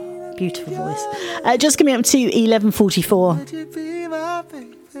Beautiful voice. Just coming up to 11:44.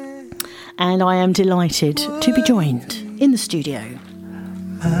 And I am delighted to be joined in the studio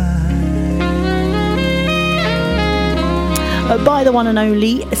by the one and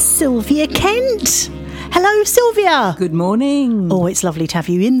only Sylvia Kent. Hello, Sylvia. Good morning. Oh, it's lovely to have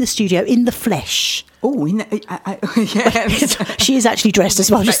you in the studio, in the flesh. Oh, yes. She is actually dressed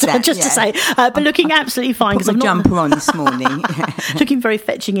as well, just to say, but looking absolutely fine. Put my jumper on this morning. Looking very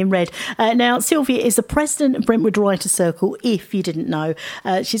fetching in red. Now, Sylvia is the president of Brentwood Writers Circle, if you didn't know.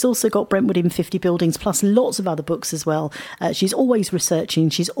 She's also got Brentwood in 50 Buildings, plus lots of other books as well. She's always researching,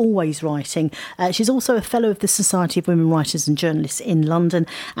 she's always writing. She's also a fellow of the Society of Women Writers and Journalists in London,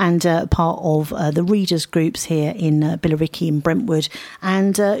 and part of the readers groups here in Billericay in Brentwood.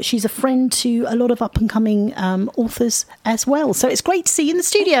 And she's a friend to a lot of up-and-coming authors as well. So it's great to see you in the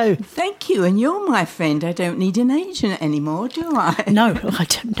studio. Thank you. And you're my friend. I don't need an agent anymore, do I? No, I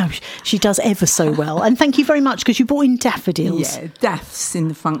don't know. She does ever so well. And thank you very much, because you brought in daffodils. Yeah, daffs in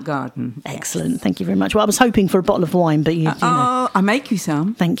the front garden. Excellent. Yes. Thank you very much. Well, I was hoping for a bottle of wine, but you know. Oh, I'll make you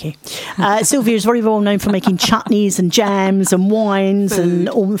some. Thank you. Sylvia is very well known for making chutneys and jams and wines and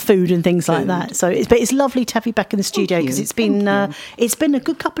all food and things like that. So it's lovely to have you back in the studio, because it's been a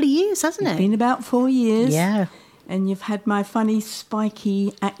good couple of years, hasn't it? It's been about 4 years. Yeah. And you've had my funny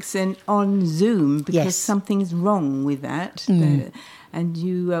spiky accent on Zoom, because something's wrong with that. And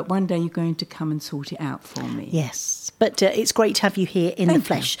you one day you're going to come and sort it out for me. Yes, but it's great to have you here in the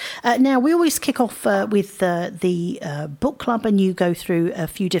flesh. Now, we always kick off with the book club, and you go through a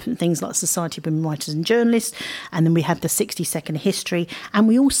few different things like Society of Women Writers and Journalists, and then we have the 60-second history, and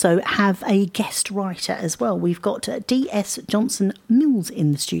we also have a guest writer as well. We've got D.S. Johnson Mills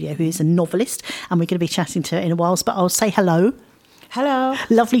in the studio, who is a novelist, and we're going to be chatting to her in a while, but I'll say hello. Hello.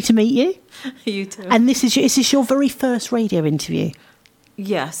 Lovely to meet you. You too. And is this your very first radio interview?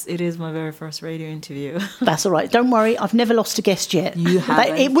 Yes, it is my very first radio interview. That's all right. Don't worry. I've never lost a guest yet. You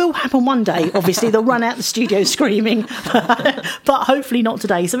haven't. It will happen one day. Obviously, they'll run out the studio screaming. But hopefully not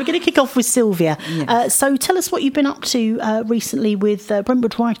today. So we're going to kick off with Sylvia. Yes. So tell us what you've been up to recently with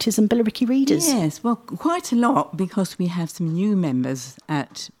Brentwood Writers and Billericay Readers. Yes, well, quite a lot, because we have some new members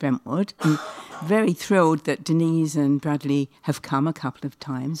at Brentwood. I'm very thrilled that Denise and Bradley have come a couple of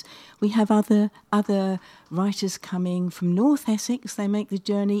times. We have other writers coming from North Essex. They make the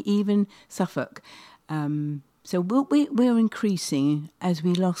journey, even Suffolk. So we're increasing, as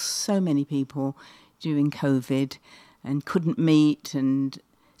we lost so many people during COVID and couldn't meet. And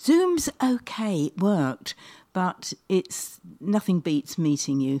Zoom's okay, it worked, but it's nothing beats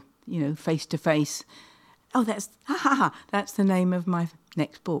meeting you, face to face. Oh, that's the name of my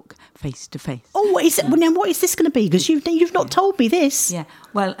next book, Face to Face. Oh, what is this going to be? Because you've not told me this. Yeah,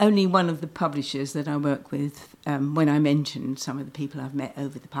 well, only one of the publishers that I work with, when I mentioned some of the people I've met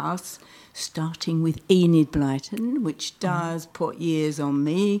over the past, starting with Enid Blyton, which does put years on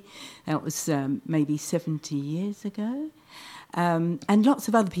me. That was maybe 70 years ago. And lots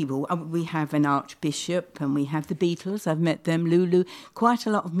of other people. We have an Archbishop, and we have the Beatles. I've met them, Lulu, quite a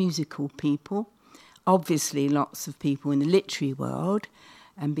lot of musical people. Obviously, lots of people in the literary world,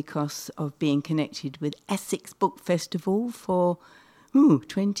 and because of being connected with Essex Book Festival for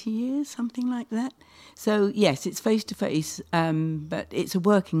 20 years, something like that. So, yes, it's face-to-face, but it's a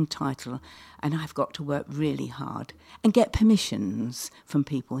working title, and I've got to work really hard and get permissions from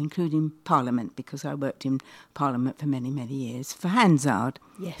people, including Parliament, because I worked in Parliament for many, many years, for Hansard.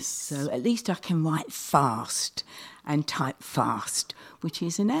 Yes. So at least I can write fast and type fast, which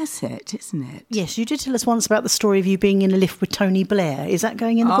is an asset, isn't it? Yes, you did tell us once about the story of you being in a lift with Tony Blair. Is that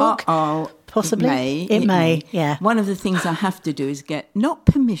going in the book? Oh, possibly. It may. Yeah. One of the things I have to do is get, not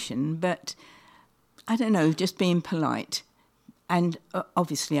permission, but, I don't know, just being polite. And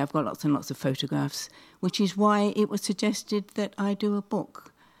obviously I've got lots and lots of photographs, which is why it was suggested that I do a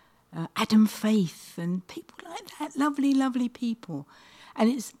book. Adam Faith and people like that, lovely, lovely people.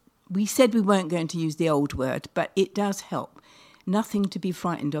 And we said we weren't going to use the old word, but it does help. Nothing to be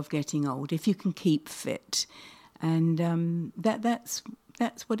frightened of getting old, if you can keep fit. And that's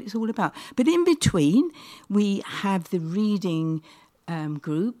what it's all about. But in between, we have the reading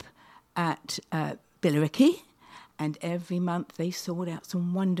group at Billericay, and every month they sort out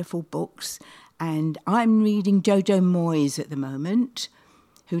some wonderful books. And I'm reading Jojo Moyes at the moment,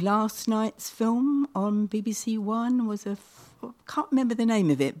 who last night's film on BBC One was I can't remember the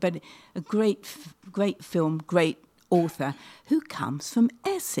name of it, but a great film, great author, who comes from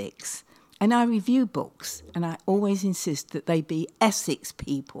Essex. And I review books, and I always insist that they be Essex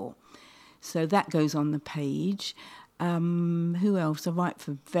people. So that goes on the page. Who else? I write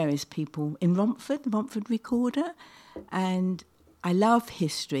for various people in Romford, the Romford Recorder, and I love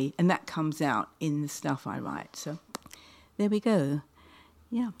history, and that comes out in the stuff I write. So there we go.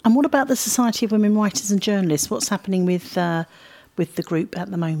 Yeah. And what about the Society of Women Writers and Journalists? What's happening with the group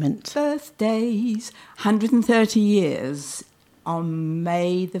at the moment? Birthdays, 130 years on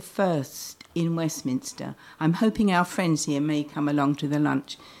May the 1st in Westminster. I'm hoping our friends here may come along to the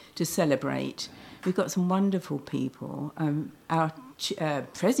lunch to celebrate. We've got some wonderful people. Our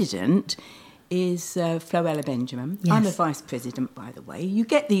president is Floella Benjamin. Yes. I'm a vice president, by the way. You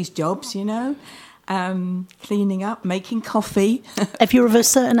get these jobs, you know, cleaning up, making coffee. If you're of a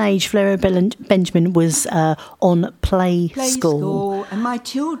certain age, Floella Benjamin was on Play School. And my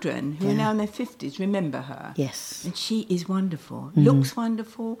children, who are now in their 50s, remember her. Yes. And she is wonderful. Looks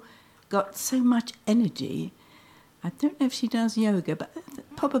wonderful, got so much energy. I don't know if she does yoga, but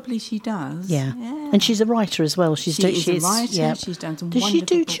probably she does. Yeah. And she's a writer as well. She's a writer. Yeah. She's done some Does wonderful she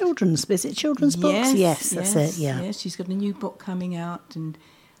do books. children's? Is it children's books? Yes, that's it. Yeah. Yes, she's got a new book coming out, and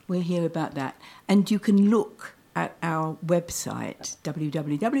we'll hear about that. And you can look at our website,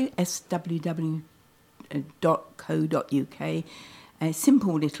 www.sww.co.uk. A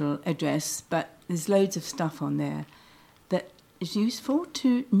simple little address, but there's loads of stuff on there that is useful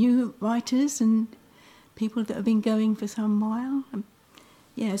to new writers and people that have been going for some while.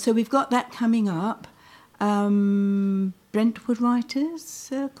 So we've got that coming up. Brentwood Writers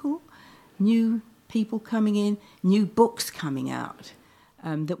Circle, new people coming in, new books coming out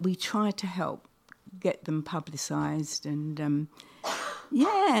that we try to help get them publicised. And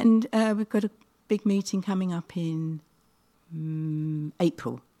we've got a big meeting coming up in March,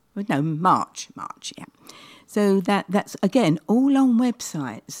 yeah. So that's, again, all on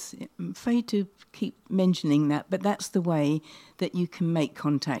websites. I'm afraid to keep mentioning that, but that's the way that you can make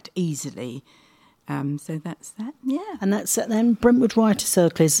contact easily. So that's that, yeah. And that's then Brentwood Writer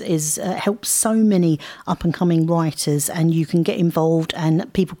Circle is helps so many up-and-coming writers, and you can get involved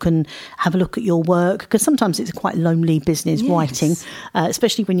and people can have a look at your work, because sometimes it's a quite lonely business, writing,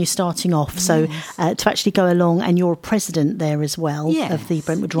 especially when you're starting off. So to actually go along, and you're a president there as well of the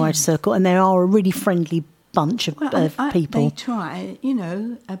Brentwood Writer Circle, and they are a really friendly bunch of people. They try, you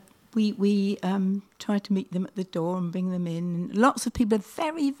know, we try to meet them at the door and bring them in. And lots of people are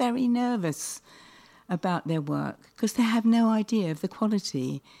very, very nervous about their work because they have no idea of the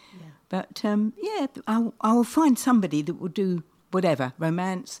quality. Yeah. But, I will find somebody that will do whatever,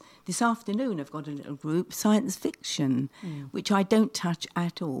 romance. This afternoon I've got a little group, science fiction, which I don't touch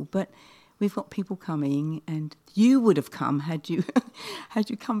at all. But we've got people coming, and you would have come had you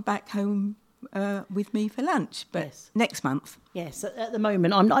come back home with me for lunch, but next month. Yes, at the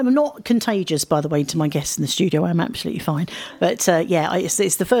moment I'm not contagious, by the way, to my guests in the studio. I'm absolutely fine, but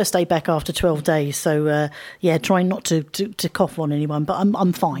it's the first day back after 12 days, so trying not to cough on anyone, but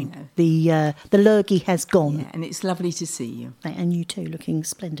I'm fine. The lurgy has gone, and it's lovely to see you, and you too, looking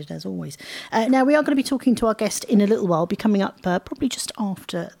splendid as always. Now we are going to be talking to our guest in a little while, be coming up probably just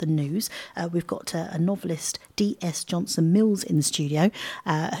after the news. We've got a novelist, D.S. Johnson Mills, in the studio,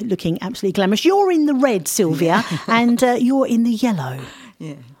 looking absolutely glamorous. You're in the red, Sylvia, and you're in the yellow.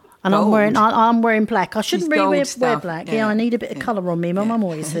 Yeah. And I'm wearing black. I shouldn't really wear black. Yeah. I need a bit of colour on me. My mum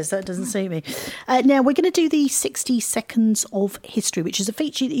always says that doesn't suit me. Now we're going to do the 60 Seconds of History, which is a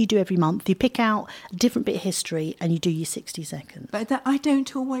feature that you do every month. You pick out a different bit of history and you do your 60 seconds. But I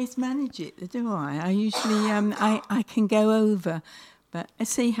don't always manage it, do I? I usually I can go over. But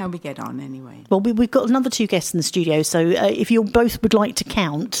let's see how we get on anyway. Well, we've got another two guests in the studio, so if you both would like to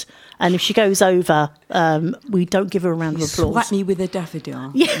count, and if she goes over, we don't give her a round of applause. Swat me with a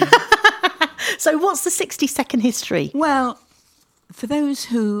daffodil. Yeah. So what's the 60-second history? Well, for those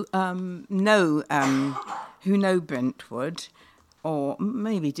who know Brentwood, or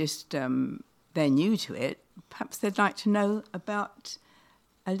maybe just they're new to it, perhaps they'd like to know about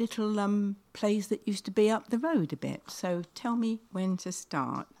a little place that used to be up the road a bit. So tell me when to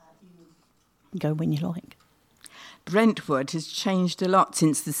start. Go when you like. Brentwood has changed a lot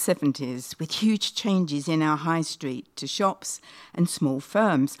since the 70s, with huge changes in our high street to shops and small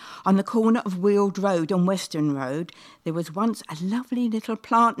firms. On the corner of Weald Road and Western Road, there was once a lovely little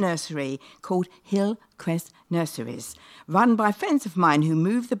plant nursery called Hillcrest Nurseries, run by friends of mine who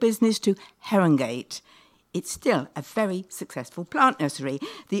moved the business to Herongate. It's still a very successful plant nursery.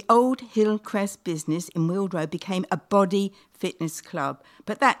 The old Hillcrest business in Weald Road became a body fitness club,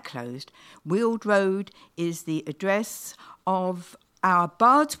 but that closed. Weald Road is the address of our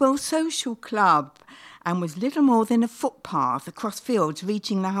Bardswell Social Club and was little more than a footpath across fields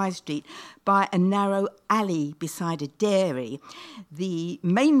reaching the high street by a narrow alley beside a dairy. The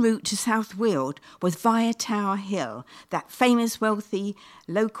main route to South Weald was via Tower Hill, that famous wealthy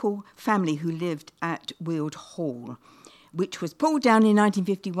local family who lived at Weald Hall. which was pulled down in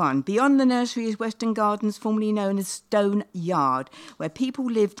 1951. Beyond the nursery is Western Gardens, formerly known as Stone Yard, where people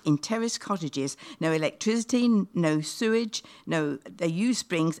lived in terrace cottages. No electricity, no sewage, they used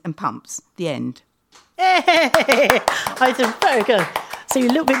springs and pumps. The end. Hey! I did very good. So you're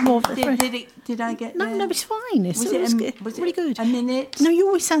a little bit more... Did I get No, there? no, it's fine. Was it really good. a minute? No, you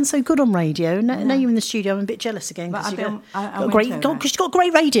always sound so good on radio. Now you're in the studio, I'm a bit jealous again. But Because I you've got a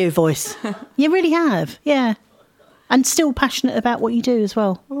great radio voice. You really have, yeah. And still passionate about what you do as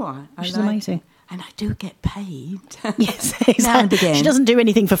well, which is amazing. And I do get paid. Yes, exactly. Now and again. She doesn't do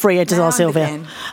anything for free, does Now our and Sylvia? again.